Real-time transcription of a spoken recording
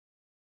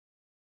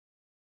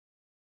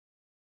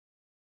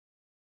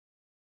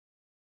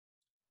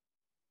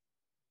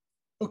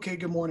Okay,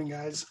 good morning,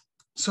 guys.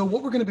 So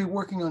what we're going to be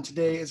working on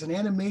today is an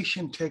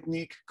animation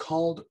technique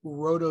called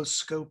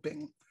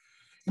rotoscoping.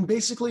 And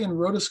basically in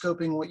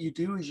rotoscoping, what you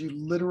do is you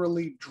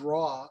literally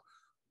draw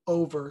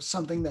over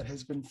something that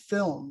has been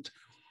filmed.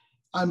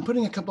 I'm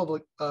putting a couple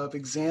of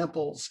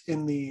examples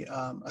in the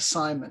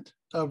assignment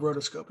of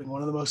rotoscoping.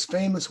 One of the most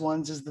famous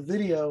ones is the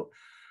video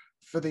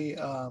for the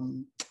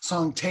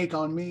song Take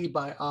On Me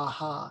by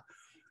a-ha.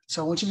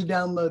 So I want you to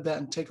download that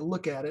and take a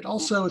look at it.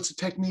 Also, it's a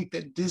technique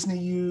that Disney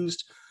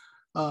used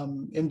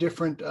in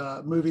different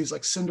movies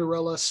like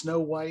Cinderella, Snow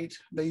White.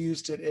 They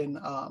used it in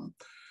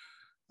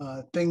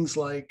things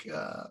like,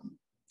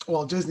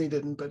 well, Disney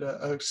didn't, but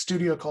a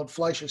studio called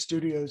Fleischer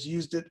Studios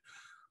used it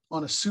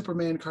on a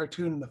Superman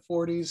cartoon in the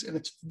 40s, and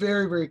it's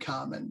very, very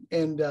common.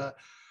 And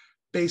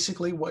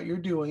basically what you're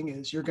doing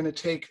is you're going to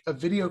take a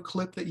video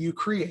clip that you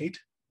create,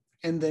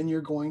 and then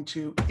you're going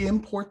to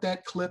import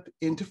that clip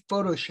into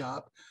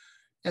Photoshop,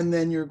 and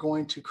then you're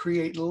going to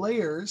create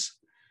layers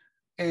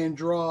and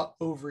draw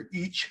over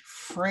each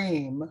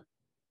frame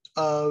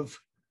of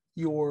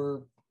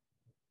your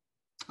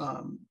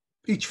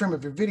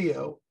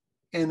video,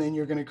 and then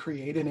you're going to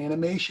create an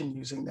animation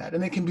using that.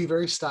 And it can be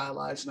very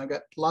stylized, and I've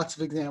got lots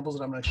of examples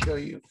that I'm going to show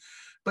you.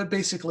 But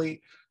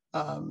basically,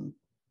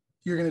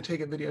 you're going to take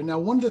a video. Now,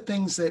 one of the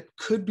things that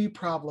could be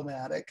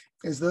problematic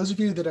is those of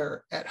you that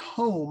are at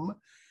home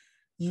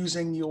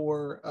using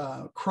your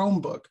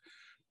Chromebook.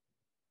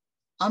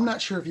 I'm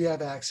not sure if you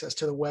have access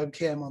to the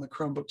webcam on the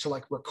Chromebook to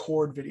like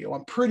record video.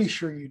 I'm pretty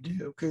sure you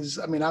do, because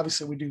I mean,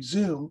 obviously we do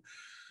Zoom.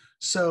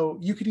 So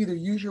you could either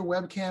use your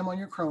webcam on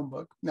your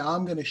Chromebook. Now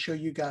I'm going to show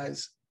you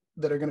guys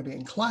that are going to be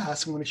in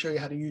class. I'm going to show you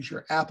how to use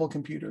your Apple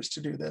computers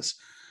to do this.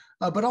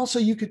 But also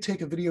you could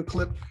take a video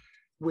clip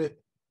with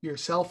your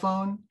cell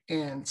phone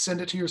and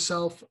send it to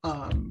yourself,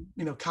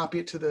 copy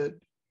it to the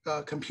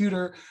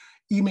computer,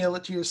 email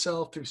it to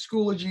yourself through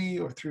Schoology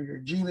or through your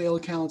Gmail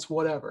accounts,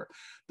 whatever.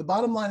 The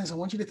bottom line is I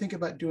want you to think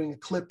about doing a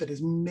clip that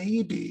is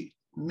maybe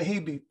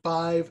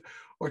 5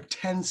 or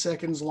 10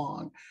 seconds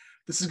long.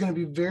 This is going to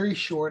be very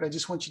short. I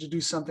just want you to do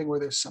something where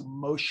there's some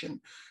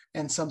motion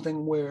and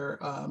something where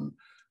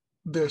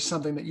there's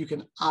something that you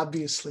can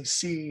obviously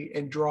see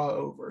and draw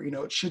over. You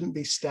know, it shouldn't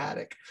be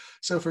static.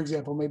 So for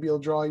example, maybe you'll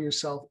draw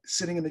yourself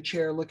sitting in the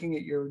chair looking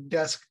at your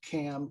desk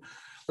cam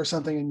or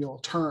something, and you'll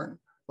turn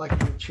like in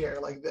the chair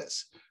like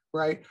this.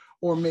 Right?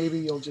 Or maybe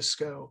you'll just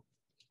go,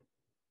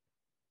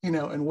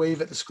 and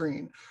wave at the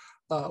screen,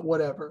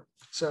 whatever.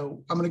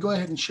 So I'm going to go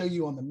ahead and show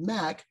you on the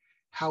Mac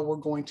how we're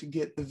going to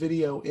get the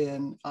video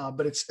in,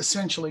 but it's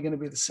essentially going to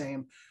be the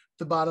same.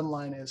 The bottom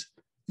line is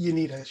you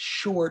need a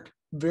short,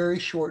 very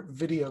short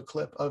video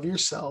clip of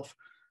yourself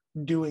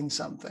doing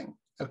something.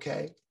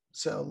 Okay.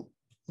 So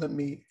let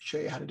me show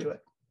you how to do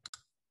it.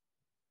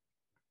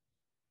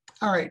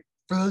 All right.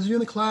 For those of you in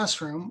the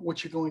classroom,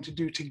 what you're going to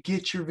do to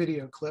get your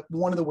video clip,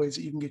 one of the ways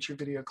that you can get your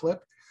video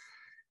clip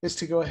is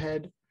to go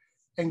ahead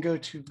and go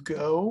to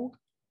Go,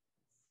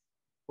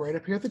 right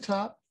up here at the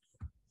top,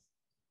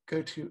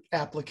 go to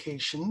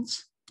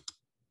Applications,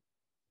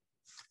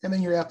 and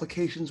then your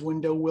Applications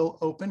window will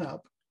open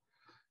up.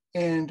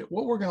 And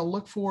what we're going to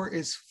look for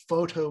is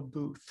Photo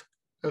Booth,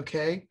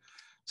 okay?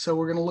 So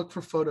we're going to look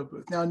for Photo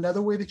Booth. Now,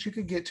 another way that you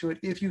could get to it,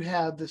 if you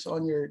have this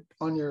on your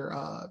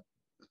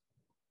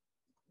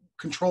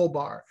control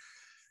bar,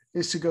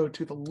 is to go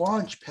to the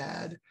launch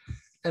pad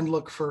and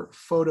look for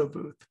Photo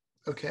Booth.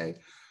 Okay.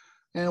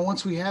 And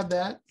once we have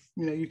that,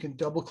 you can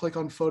double click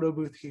on Photo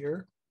Booth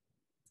here.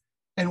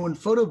 And when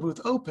Photo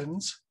Booth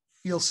opens,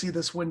 you'll see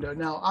this window.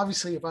 Now,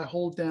 obviously, if I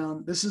hold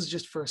down, this is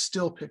just for a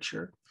still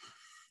picture.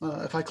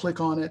 If I click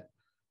on it,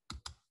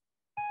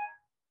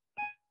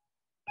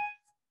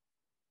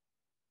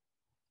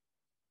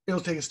 it'll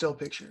take a still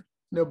picture.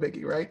 No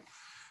biggie, right?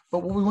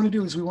 But what we want to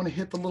do is we want to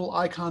hit the little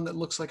icon that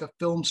looks like a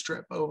film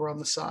strip over on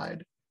the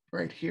side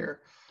right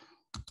here.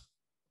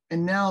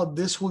 And now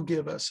this will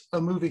give us a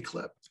movie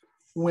clip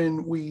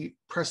when we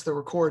press the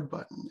record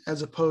button,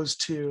 as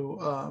opposed to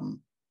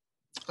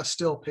a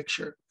still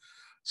picture.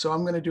 So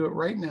I'm going to do it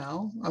right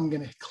now. I'm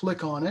going to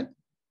click on it.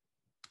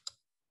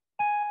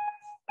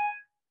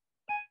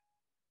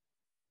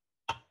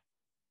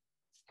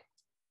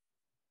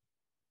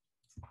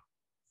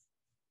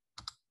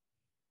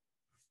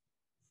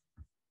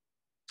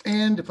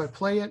 And if I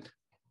play it,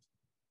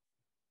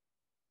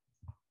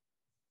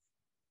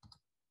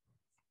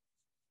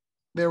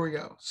 there we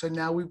go. So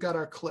now we've got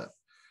our clip.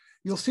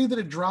 You'll see that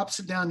it drops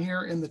it down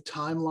here in the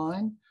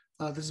timeline.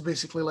 This is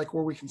basically like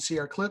where we can see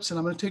our clips. And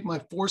I'm going to take my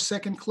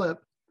 4-second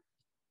clip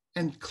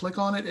and click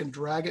on it and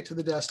drag it to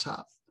the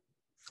desktop.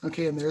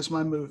 Okay, and there's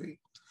my movie.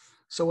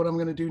 So what I'm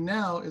going to do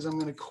now is I'm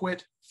going to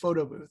quit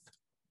Photo Booth.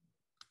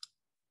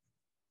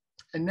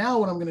 And now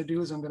what I'm going to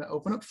do is I'm going to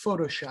open up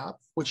Photoshop,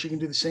 which you can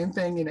do the same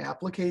thing in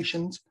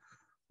Applications,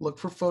 look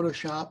for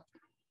Photoshop.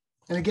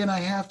 And again, I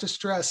have to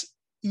stress,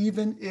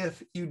 even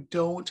if you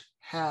don't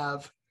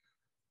have,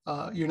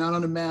 you're not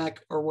on a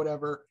Mac or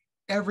whatever,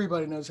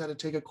 everybody knows how to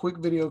take a quick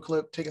video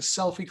clip, take a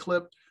selfie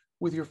clip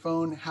with your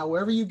phone.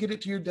 However you get it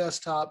to your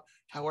desktop,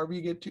 however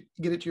you get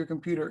it to your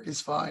computer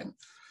is fine.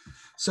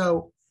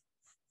 So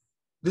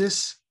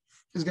this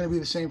is going to be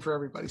the same for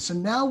everybody. So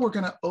now we're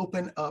going to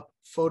open up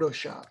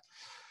Photoshop.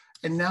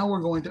 And now we're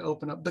going to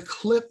open up the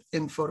clip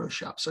in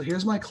Photoshop. So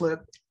here's my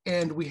clip,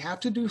 and we have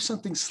to do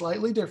something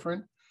slightly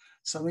different,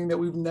 something that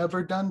we've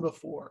never done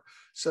before.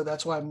 So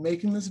that's why I'm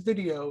making this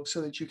video, so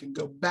that you can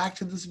go back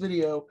to this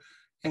video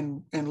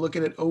and look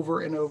at it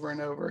over and over and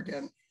over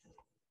again.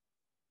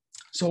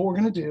 So what we're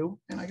going to do,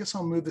 and I guess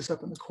I'll move this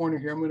up in the corner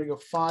here. I'm going to go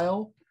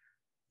File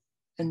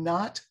and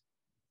not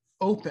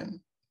Open,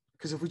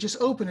 because if we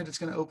just open it, it's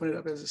going to open it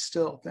up as a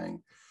still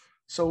thing.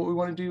 So what we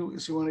want to do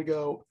is we want to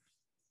go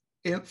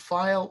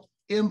File,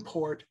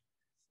 Import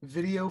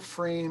Video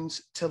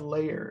Frames to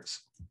Layers.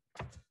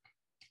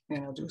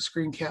 And I'll do a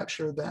screen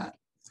capture of that.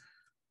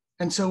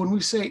 And so when we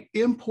say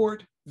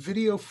import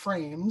video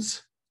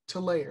frames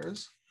to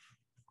layers,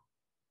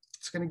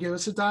 it's going to give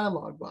us a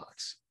dialog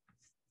box.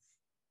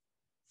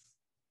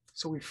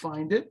 So we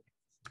find it,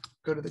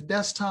 go to the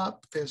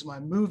desktop, there's my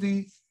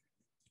movie,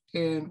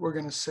 and we're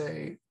going to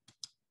say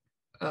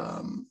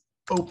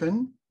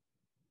open.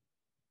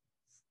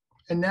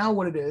 And now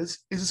what it is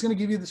it's going to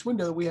give you this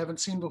window that we haven't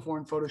seen before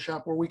in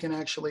Photoshop, where we can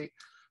actually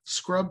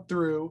scrub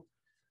through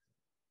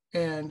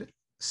and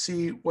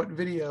see what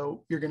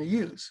video you're going to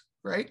use,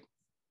 right?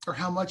 Or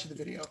how much of the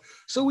video.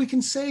 So we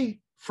can say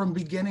from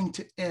beginning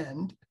to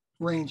end,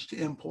 range to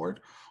import,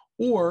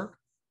 or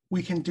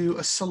we can do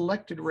a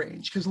selected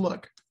range. Because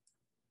look,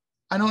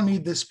 I don't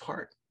need this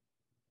part.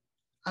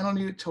 I don't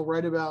need it till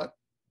right about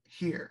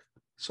here.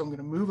 So I'm going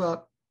to move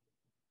up,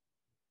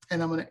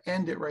 and I'm going to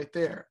end it right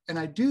there. And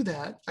I do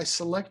that, I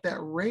select that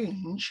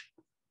range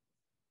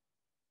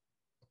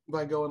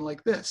by going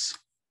like this,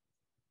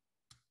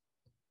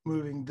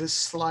 moving this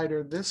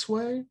slider this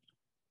way.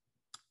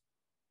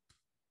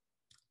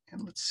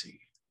 And let's see.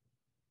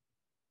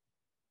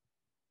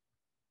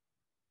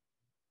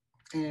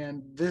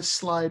 And this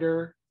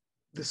slider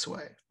this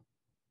way.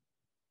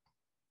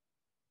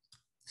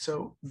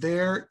 So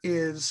there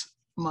is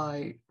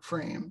my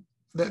frame.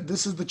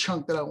 This is the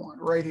chunk that I want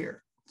right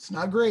here. It's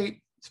not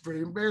great. It's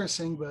pretty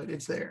embarrassing, but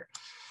it's there.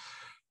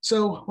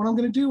 So what I'm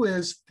going to do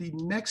is the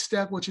next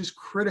step, which is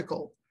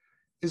critical,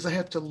 is I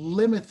have to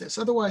limit this.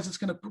 Otherwise, it's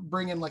going to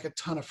bring in like a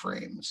ton of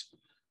frames.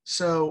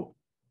 So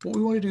what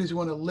we want to do is we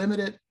want to limit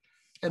it.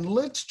 And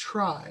let's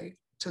try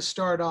to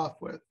start off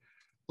with,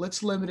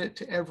 let's limit it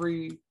to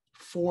every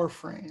 4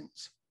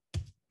 frames.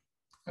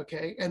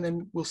 Okay, and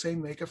then we'll say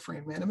make a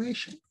frame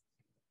animation.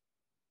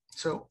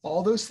 So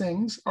all those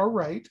things are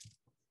right.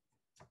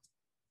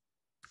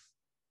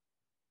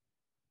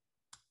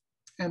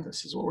 And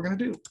this is what we're going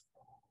to do.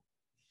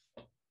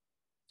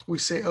 We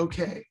say,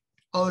 okay,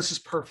 oh, this is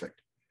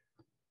perfect.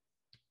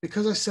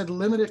 Because I said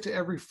limit it to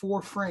every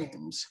 4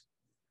 frames,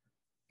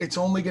 it's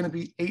only going to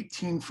be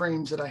 18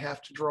 frames that I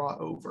have to draw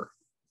over,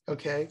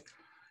 okay?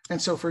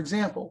 And so, for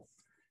example,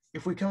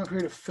 if we come up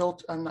here to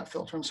filter,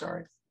 I'm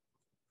sorry.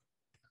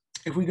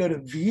 If we go to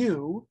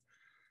View,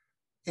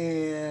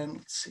 and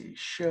let's see,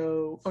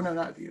 Show, oh no,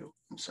 not View,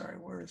 I'm sorry,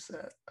 where is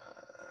that?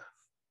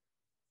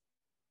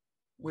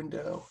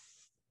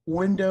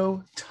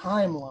 Window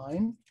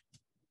Timeline,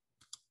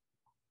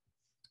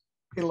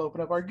 it'll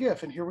open up our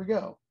GIF, and here we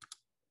go.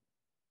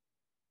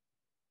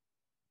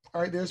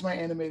 All right, there's my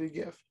animated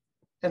GIF.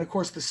 And of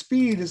course, the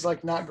speed is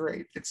like not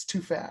great. It's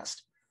too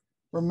fast.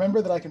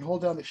 Remember that I can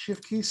hold down the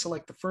Shift key,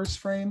 select the first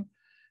frame,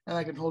 and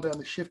I can hold down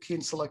the Shift key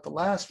and select the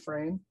last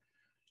frame.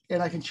 And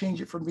I can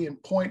change it from being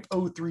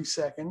 0.03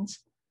 seconds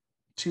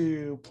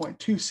to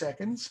 0.2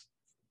 seconds.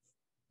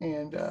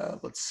 And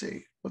let's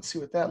see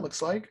what that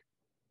looks like.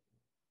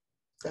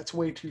 That's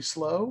way too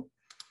slow.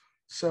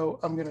 So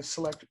I'm going to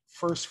select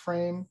first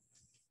frame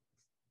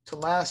to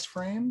last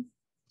frame,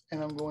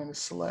 and I'm going to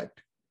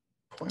select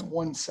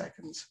 0.1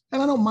 seconds. And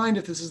I don't mind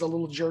if this is a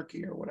little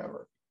jerky or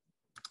whatever.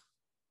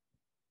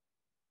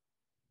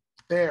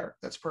 There,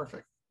 that's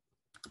perfect.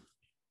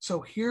 So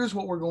here's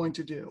what we're going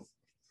to do.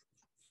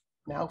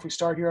 Now, if we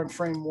start here on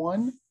frame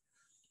 1,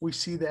 we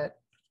see that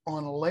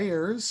on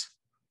layers,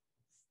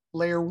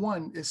 layer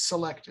 1 is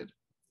selected.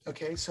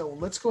 Okay, so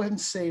let's go ahead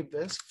and save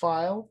this.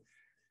 File,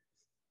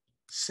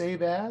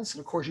 save as, and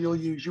of course you'll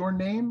use your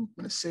name. I'm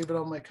going to save it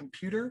on my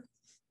computer,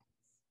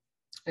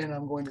 and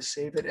I'm going to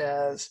save it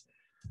as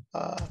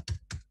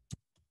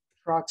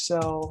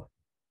Troxel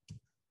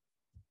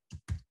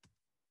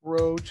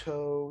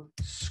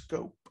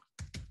Rotoscope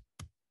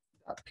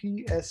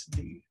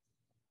 .psd.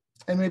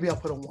 And maybe I'll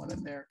put a 1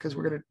 in there because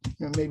we're going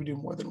to maybe do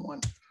more than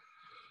 1.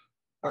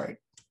 All right.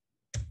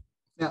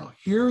 Now,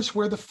 here's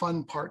where the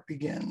fun part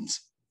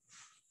begins.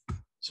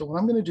 So what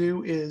I'm going to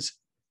do is,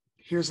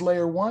 here's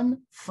layer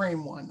 1,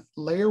 frame 1,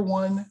 layer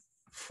 1,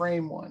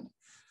 frame 1.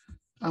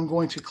 I'm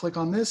going to click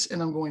on this,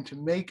 and I'm going to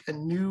make a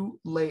new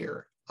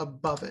layer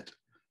above it.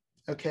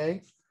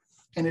 Okay.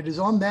 And it is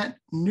on that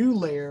new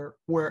layer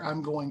where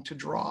I'm going to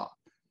draw.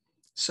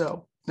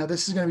 So now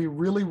this is going to be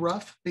really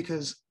rough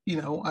because,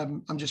 you know,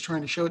 I'm just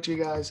trying to show it to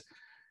you guys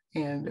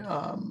and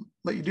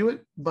let you do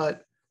it,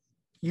 but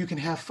you can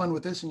have fun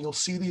with this, and you'll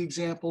see the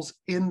examples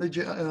in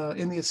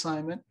the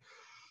assignment.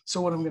 So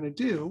what I'm going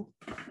to do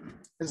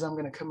is I'm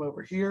going to come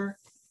over here.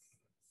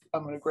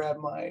 I'm going to grab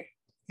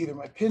either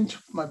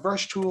my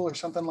brush tool or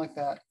something like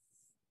that.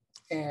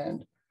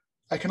 And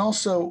I can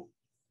also,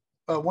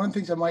 one of the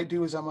things I might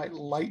do is I might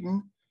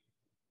lighten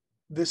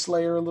this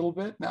layer a little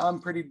bit. Now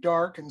I'm pretty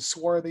dark and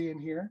swarthy in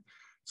here.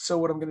 So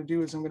what I'm going to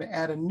do is I'm going to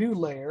add a new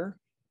layer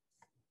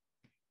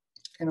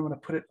and I'm going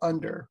to put it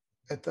under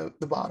at the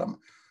bottom.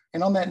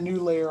 And on that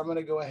new layer, I'm going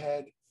to go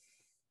ahead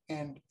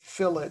and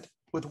fill it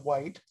with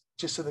white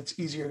just so that's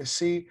easier to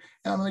see.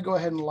 And I'm going to go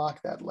ahead and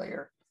lock that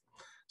layer.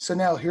 So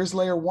now here's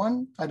layer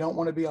 1. I don't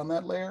want to be on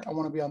that layer. I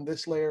want to be on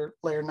this layer,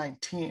 layer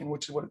 19,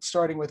 which is what it's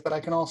starting with. But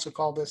I can also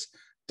call this,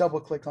 double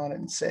click on it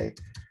and say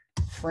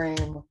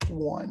frame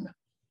 1.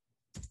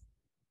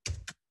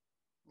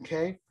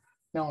 Okay.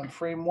 Now on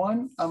frame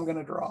 1, I'm going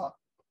to draw.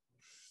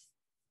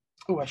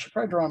 Oh, I should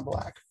probably draw in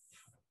black.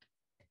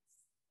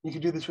 You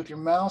can do this with your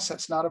mouse.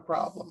 That's not a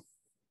problem.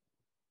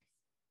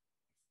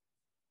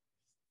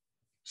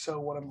 So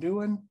what I'm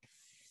doing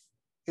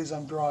is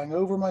I'm drawing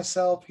over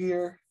myself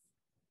here.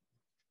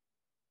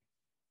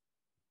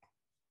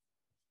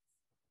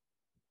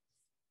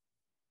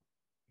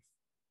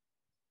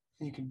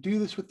 And you can do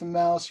this with the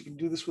mouse. You can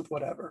do this with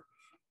whatever.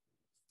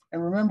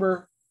 And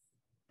remember,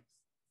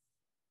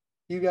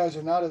 you guys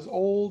are not as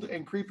old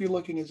and creepy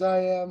looking as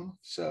I am,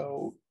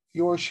 so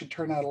yours should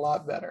turn out a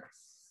lot better.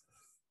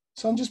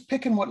 So I'm just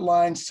picking what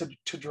lines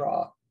to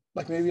draw.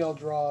 Like maybe I'll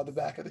draw the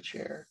back of the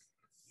chair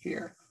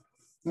here.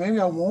 Maybe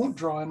I won't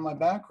draw in my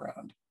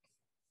background.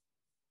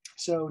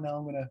 So now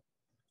I'm gonna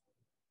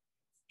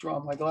draw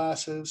my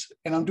glasses,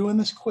 and I'm doing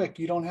this quick.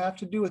 You don't have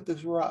to do it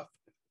this rough,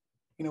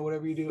 you know,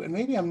 whatever you do. And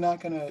maybe I'm not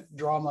gonna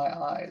draw my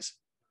eyes.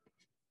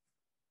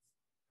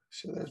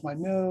 So there's my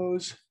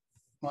nose,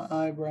 my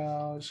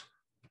eyebrows.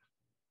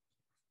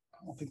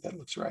 I don't think that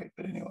looks right,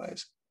 but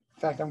anyways,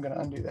 in fact, I'm gonna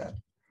undo that.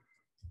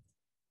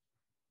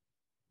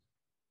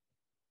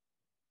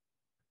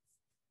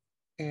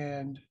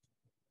 And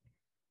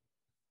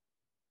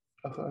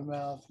up my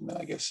mouth, and then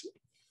I guess,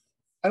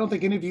 I don't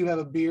think any of you have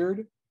a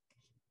beard.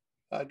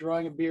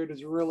 Drawing a beard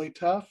is really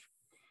tough.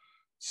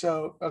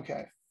 So,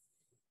 okay.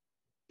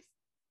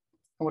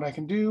 And what I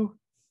can do,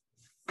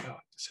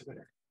 so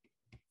better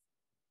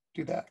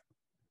do that.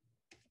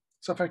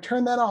 So if I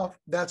turn that off,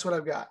 that's what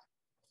I've got,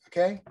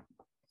 okay?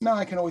 Now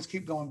I can always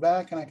keep going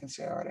back and I can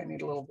say, all right, I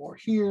need a little more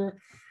here.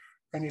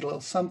 I need a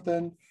little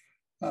something.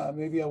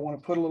 Maybe I want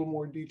to put a little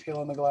more detail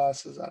on the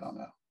glasses. I don't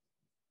know.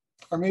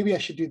 Or maybe I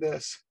should do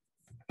this.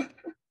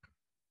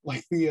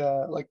 Like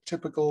the like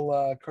typical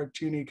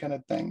cartoony kind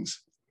of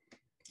things.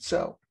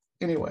 So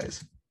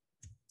anyways,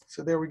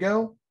 so there we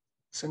go.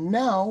 So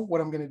now what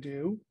I'm going to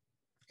do,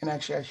 and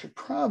actually I should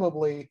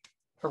probably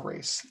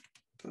erase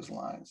those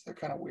lines. They're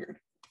kind of weird.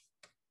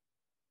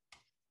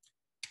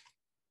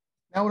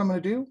 Now what I'm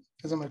going to do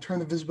is I'm going to turn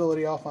the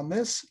visibility off on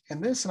this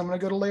and this, and I'm going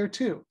to go to layer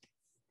 2.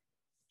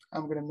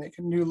 I'm going to make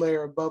a new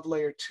layer above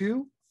layer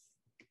 2.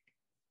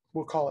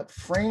 We'll call it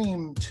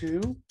frame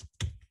 2.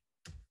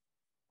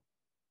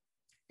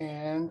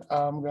 And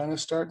I'm going to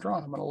start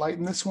drawing. I'm going to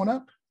lighten this one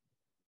up.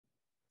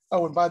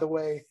 Oh, and by the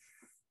way,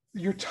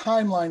 your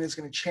timeline is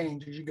going to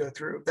change as you go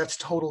through. That's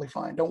totally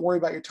fine. Don't worry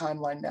about your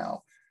timeline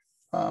now.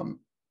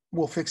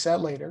 We'll fix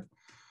that later.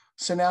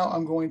 So now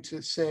I'm going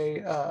to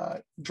say,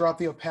 drop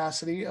the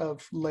opacity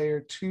of layer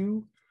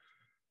 2.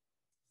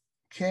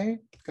 Okay,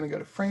 going to go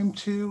to frame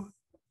 2,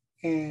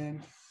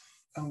 and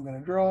I'm going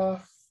to draw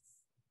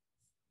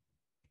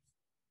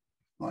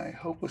my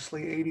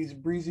hopelessly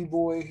 80s breezy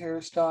boy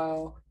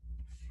hairstyle.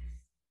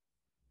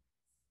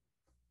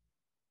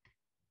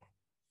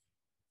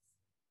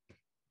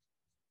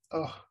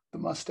 Oh, the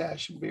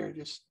mustache and beard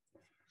just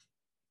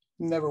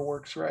never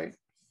works right.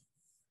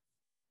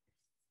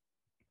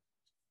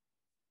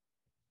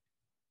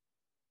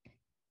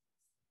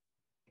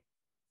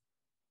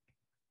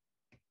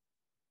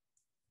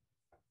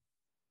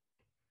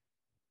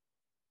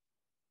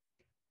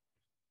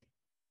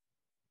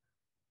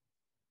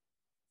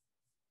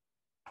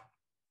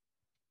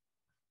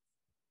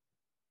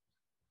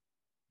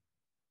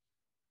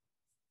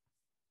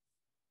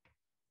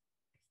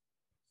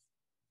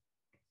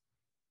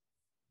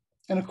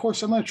 And of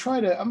course,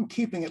 I'm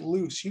keeping it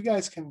loose. You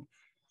guys can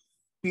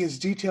be as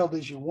detailed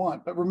as you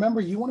want, but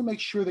remember, you want to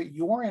make sure that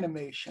your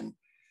animation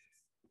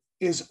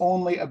is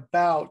only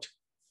about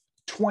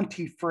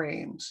 20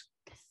 frames.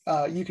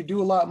 You could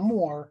do a lot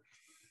more.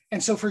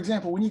 And so, for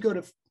example, when you go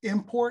to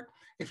import,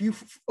 if you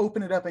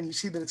open it up and you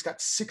see that it's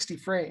got 60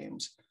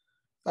 frames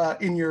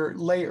in your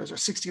layers, or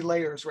 60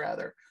 layers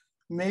rather,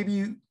 maybe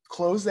you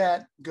close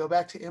that, go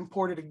back to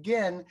import it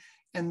again,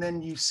 and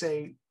then you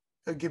say,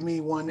 give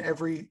me one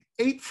every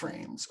 8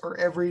 frames or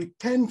every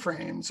 10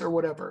 frames or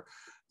whatever.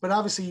 But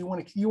obviously you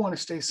want to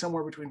stay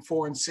somewhere between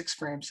 4 and 6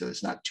 frames so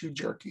it's not too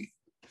jerky.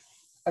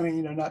 I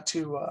mean, not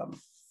too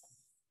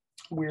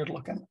weird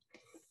looking.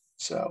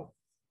 So,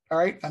 all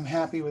right, I'm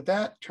happy with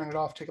that. Turn it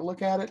off, take a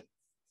look at it.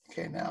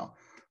 Okay, now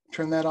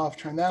turn that off,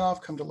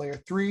 come to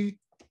layer 3,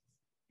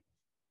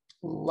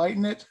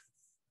 lighten it,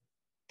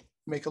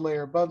 make a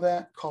layer above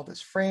that, call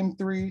this frame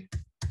 3.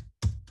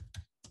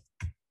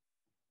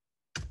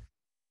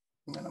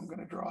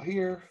 draw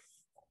here.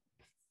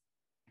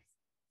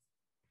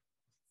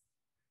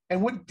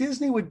 And what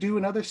Disney would do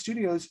in other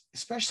studios,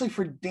 especially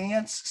for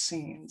dance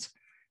scenes,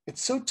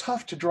 it's so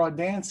tough to draw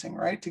dancing,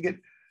 right? To get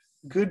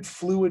good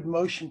fluid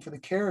motion for the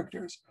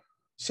characters.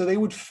 So they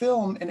would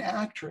film an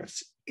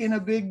actress in a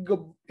big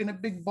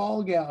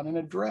ball gown, in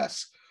a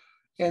dress,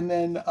 and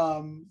then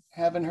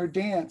having her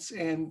dance.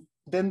 And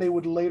then they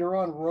would later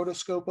on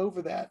rotoscope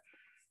over that,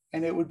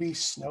 and it would be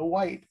Snow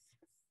White,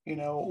 you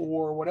know,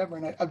 or whatever.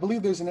 And I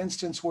believe there's an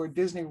instance where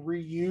Disney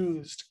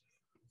reused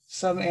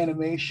some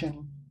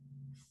animation,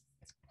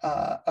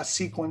 a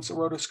sequence, a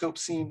rotoscope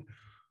scene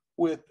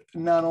with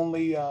not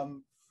only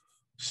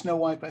Snow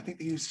White, but I think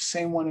they used the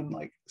same one in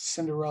like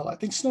Cinderella. I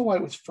think Snow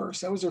White was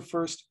first. That was their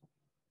first.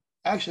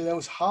 Actually, that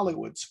was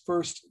Hollywood's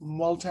first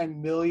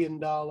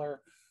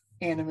multi-million-dollar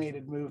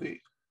animated movie.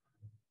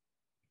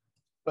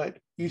 But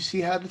you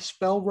see how to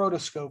spell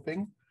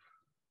rotoscoping.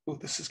 Oh,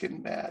 this is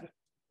getting bad.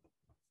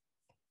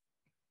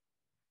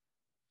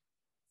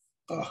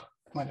 Oh,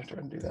 might have to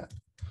undo that.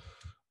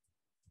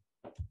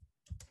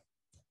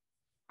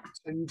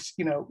 So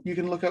you know, you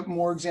can look up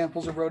more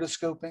examples of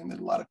rotoscoping. There's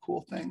a lot of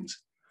cool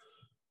things.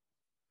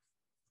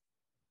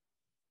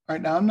 All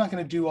right, now I'm not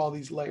going to do all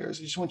these layers.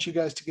 I just want you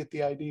guys to get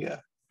the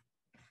idea.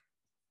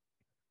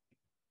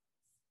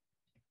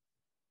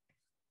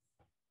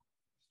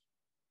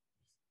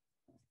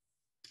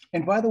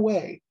 And by the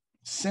way,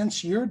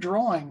 since you're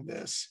drawing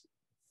this,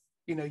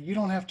 you know, you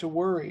don't have to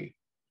worry.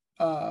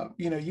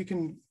 You know, you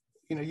can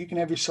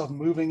have yourself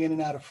moving in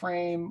and out of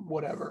frame,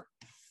 whatever.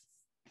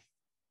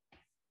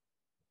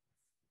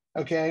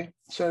 Okay,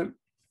 so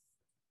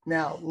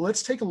now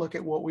let's take a look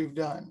at what we've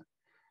done.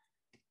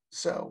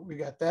 So we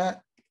got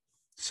that.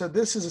 So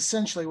this is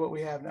essentially what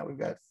we have now. We've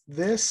got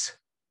this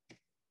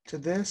to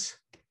this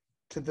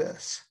to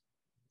this.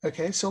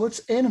 Okay, so let's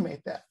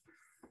animate that.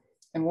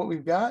 And what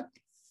we've got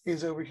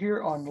is over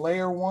here on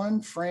layer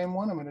 1, frame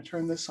 1, I'm going to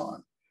turn this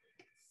on.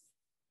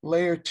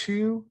 Layer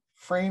 2,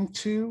 frame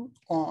 2,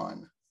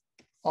 on,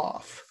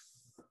 off.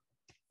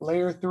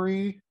 Layer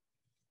 3,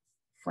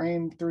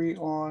 frame 3,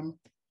 on,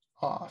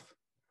 off.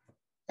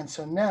 And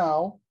so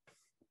now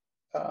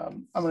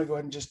I'm going to go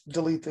ahead and just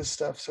delete this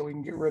stuff so we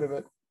can get rid of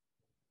it.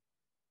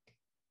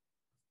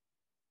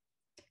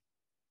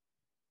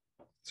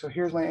 So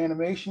here's my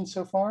animation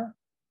so far.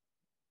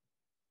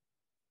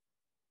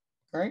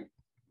 All right.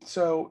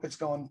 So it's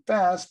going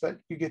fast, but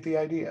you get the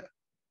idea.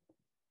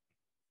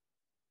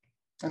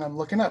 And I'm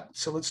looking up.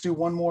 So let's do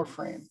one more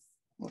frame.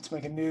 Let's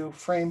make a new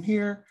frame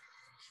here.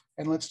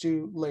 And let's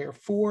do layer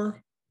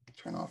 4.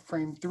 Turn off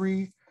frame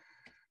 3.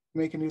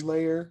 Make a new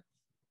layer.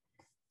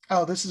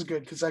 Oh, this is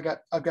good because I've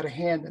got a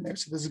hand in there.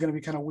 So this is going to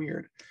be kind of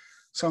weird.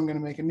 So I'm going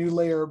to make a new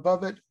layer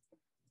above it.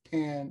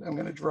 And I'm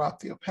going to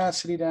drop the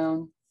opacity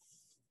down.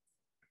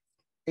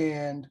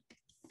 And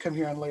come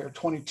here on layer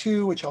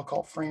 22, which I'll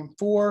call frame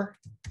 4.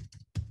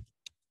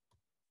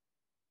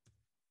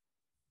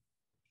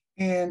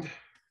 And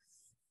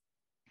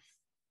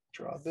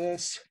draw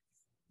this.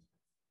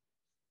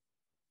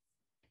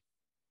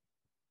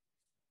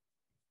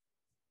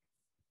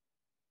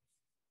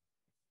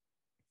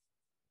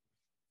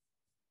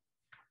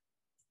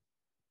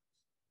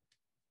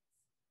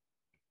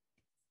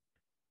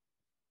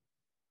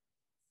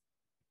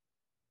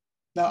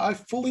 Now, I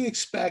fully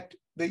expect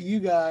that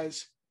you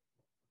guys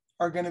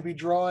are going to be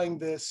drawing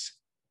this.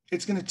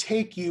 It's going to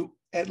take you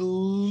at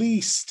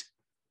least,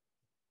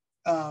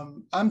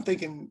 I'm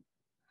thinking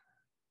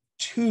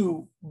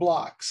 2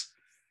 blocks,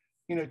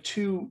 you know,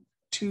 two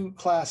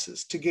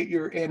classes to get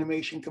your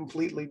animation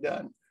completely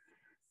done.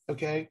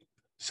 Okay.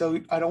 So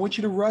I don't want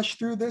you to rush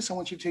through this. I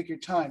want you to take your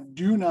time.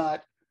 Do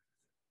not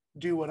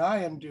do what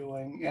I am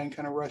doing and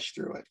kind of rush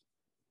through it.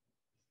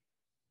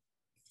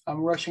 I'm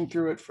rushing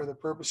through it for the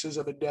purposes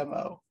of a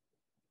demo.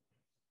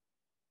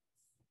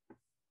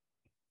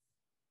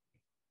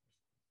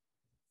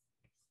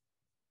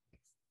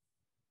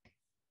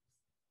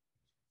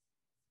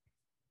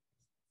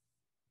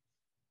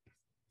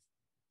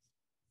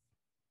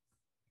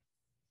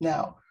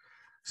 Now,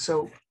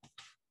 so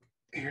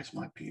here's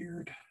my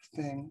beard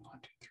thing. 1,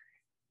 2, 3.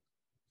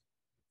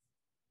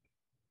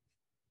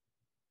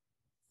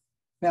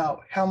 Now,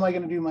 how am I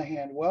going to do my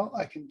hand? Well,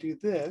 I can do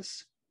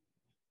this.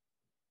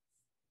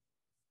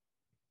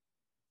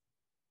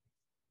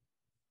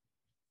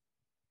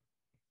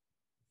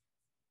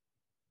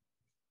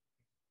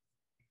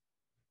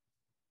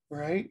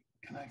 Right?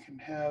 And I can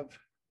have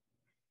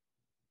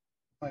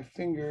my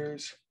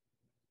fingers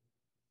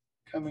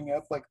coming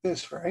up like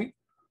this, right?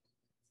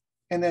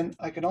 And then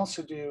I can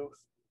also do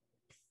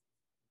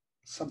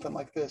something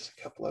like this,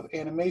 a couple of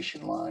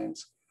animation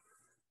lines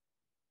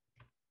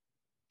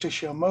to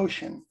show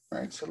motion,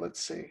 right? So let's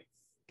see.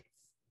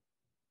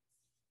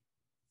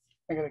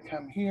 I got to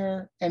come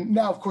here. And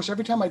now, of course,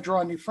 every time I draw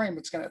a new frame,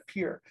 it's going to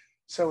appear.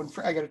 So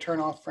I got to turn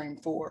off frame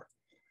 4,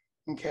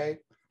 okay?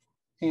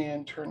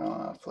 And turn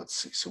off, let's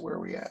see, so where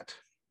are we at?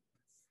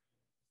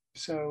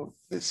 So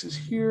this is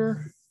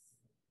here,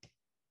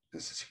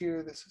 this is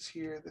here, this is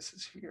here, this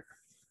is here.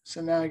 So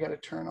now I got to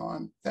turn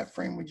on that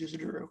frame we just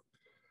drew.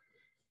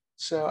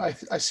 So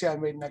I see I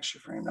made an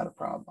extra frame, not a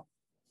problem.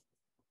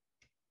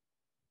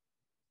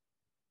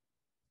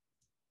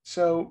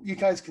 So you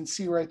guys can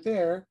see right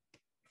there,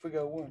 if we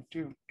go 1,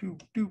 2, 2,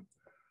 2,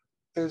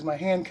 there's my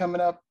hand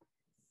coming up,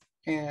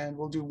 and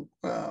we'll do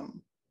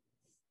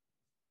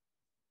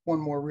one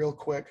more real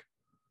quick.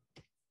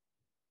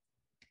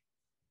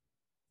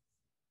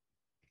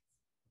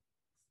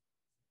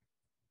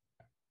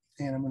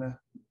 And I'm going to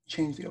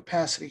change the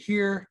opacity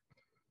here.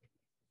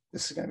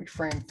 This is going to be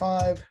frame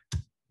 5.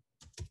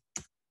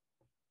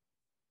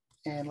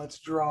 And let's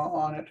draw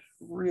on it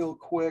real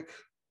quick.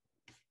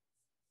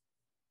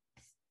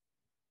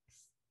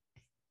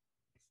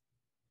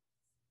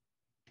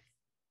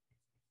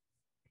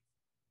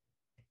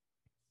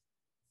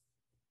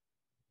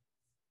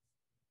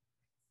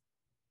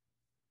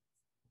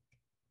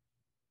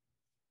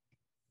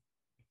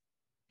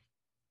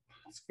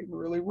 It's getting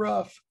really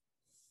rough.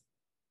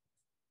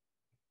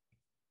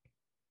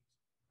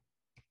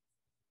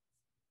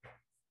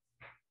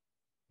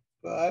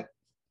 But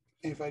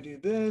if I do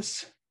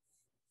this,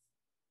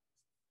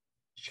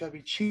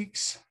 chubby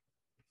cheeks,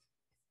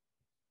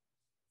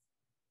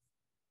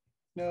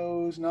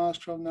 nose,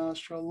 nostril,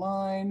 nostril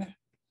line.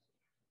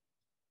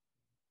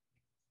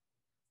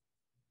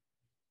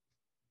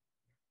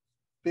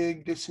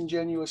 Big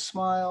disingenuous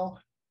smile.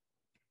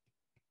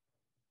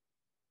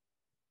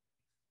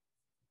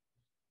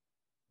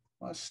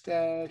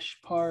 Mustache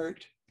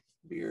part,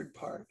 beard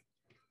part.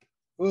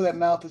 Oh, that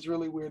mouth is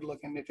really weird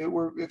looking. If it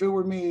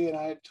were me and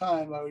I had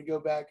time, I would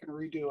go back and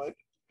redo it.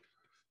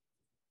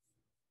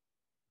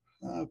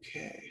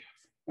 Okay,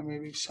 or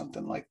maybe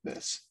something like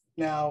this.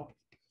 Now,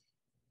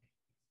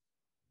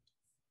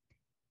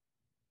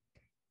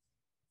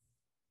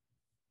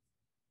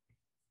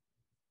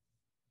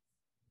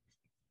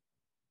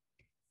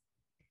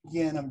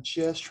 again, I'm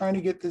just trying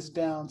to get this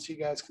down so you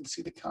guys can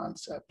see the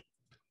concept.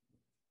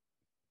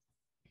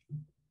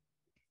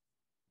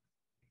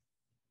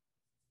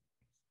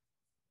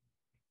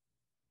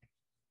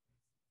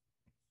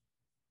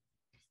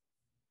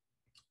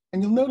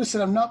 And you'll notice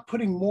that I'm not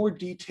putting more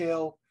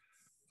detail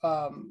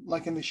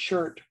like in the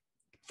shirt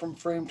from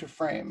frame to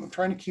frame. I'm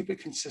trying to keep it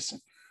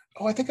consistent.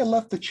 Oh, I think I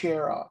left the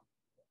chair off.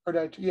 Or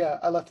did I, yeah,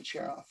 I left the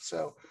chair off.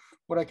 So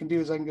what I can do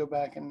is I can go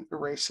back and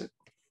erase it.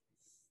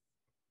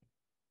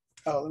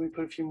 Oh, let me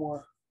put a few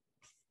more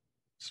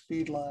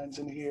speed lines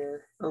in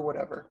here or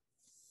whatever.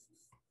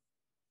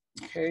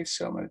 Okay,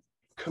 so I'm going to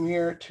come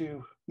here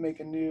to make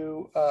a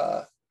new,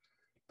 let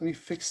me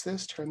fix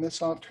this, turn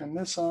this off,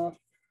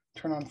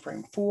 turn on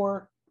frame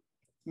 4,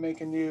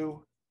 make a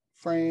new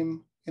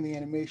frame in the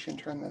animation,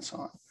 turn this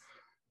on.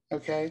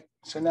 Okay,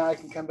 so now I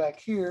can come back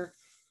here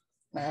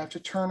and I have to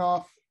turn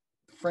off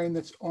the frame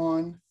that's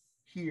on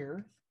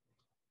here.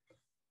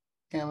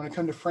 And I'm going to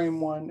come to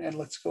frame 1 and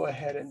let's go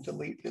ahead and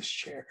delete this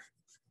chair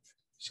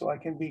so I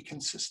can be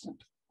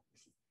consistent.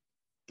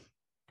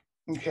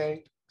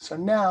 Okay, so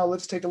now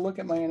let's take a look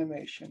at my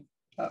animation.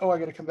 Oh, I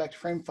got to come back to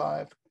frame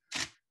 5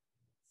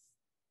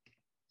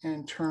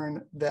 and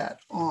turn that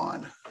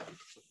on.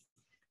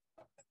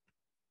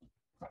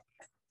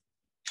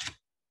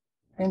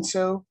 And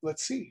so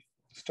let's see,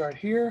 start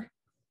here.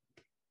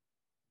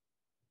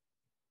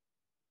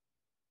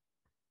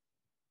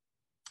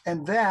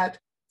 And that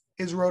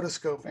is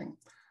rotoscoping.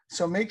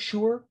 So make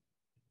sure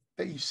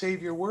that you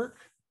save your work,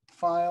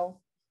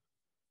 file,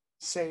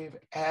 save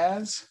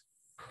as,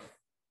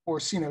 or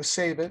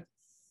save it.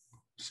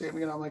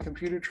 Saving it on my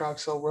computer,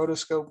 Troxel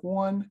Rotoscope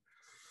 1.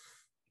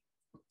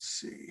 Let's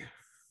see.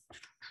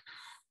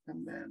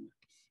 And then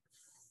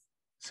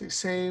say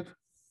save.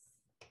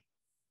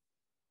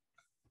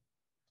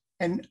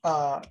 And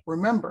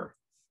remember,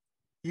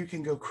 you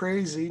can go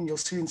crazy, and you'll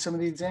see in some of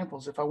the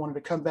examples if I wanted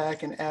to come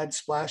back and add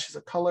splashes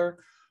of color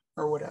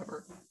or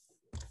whatever.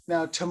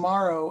 Now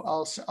tomorrow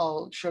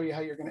I'll show you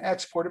how you're going to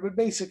export it, but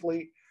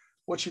basically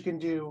what you can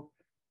do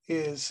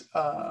is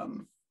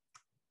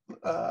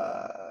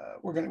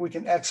we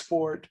can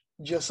export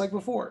just like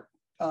before,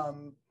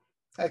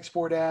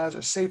 export as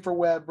or save for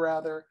web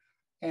rather,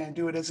 and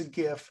do it as a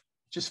GIF.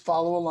 Just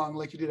follow along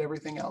like you did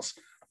everything else.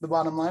 The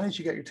bottom line is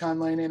you got your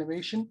timeline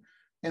animation,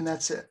 and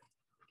that's it.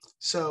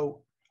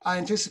 So I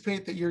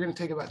anticipate that you're going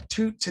to take about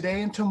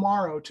today and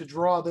tomorrow to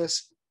draw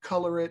this,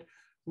 color it,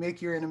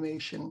 make your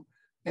animation,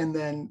 and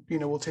then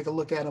we'll take a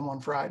look at them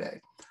on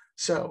Friday.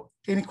 So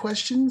any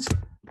questions,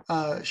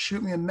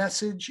 shoot me a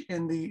message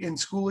in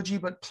Schoology,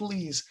 but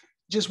please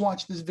just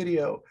watch this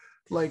video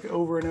like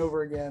over and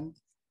over again,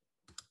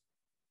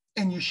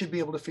 and you should be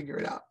able to figure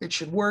it out. It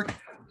should work.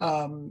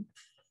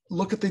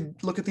 Look at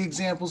the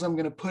examples I'm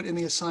going to put in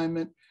the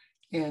assignment,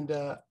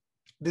 and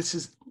this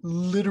is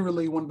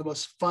literally one of the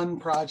most fun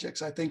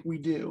projects I think we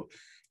do.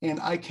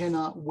 And I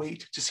cannot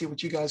wait to see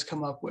what you guys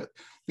come up with.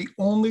 The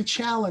only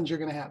challenge you're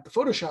going to have, the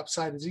Photoshop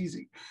side is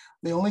easy.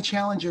 The only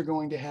challenge you're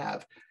going to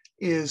have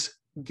is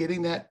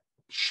getting that,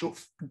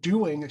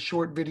 doing a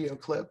short video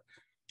clip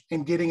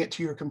and getting it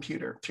to your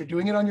computer. If you're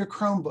doing it on your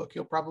Chromebook,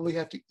 you'll probably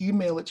have to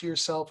email it to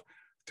yourself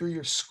through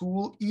your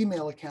school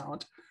email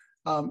account.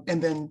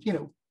 And then,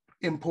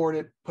 import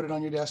it, put it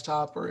on your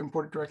desktop, or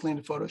import it directly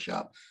into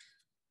Photoshop.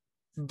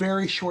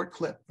 Very short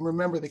clip.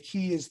 Remember, the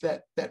key is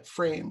that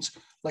frames,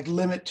 like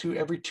limit to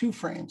every 2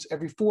 frames,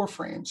 every 4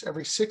 frames,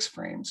 every 6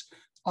 frames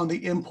on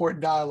the import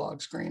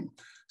dialog screen.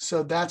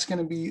 So that's going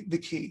to be the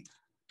key.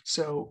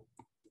 So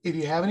if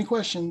you have any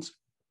questions,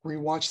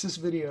 rewatch this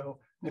video.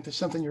 And if there's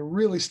something you're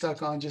really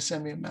stuck on, just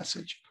send me a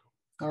message.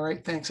 All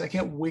right, thanks. I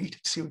can't wait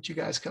to see what you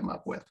guys come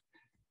up with.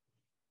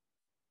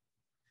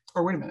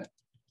 Or wait a minute.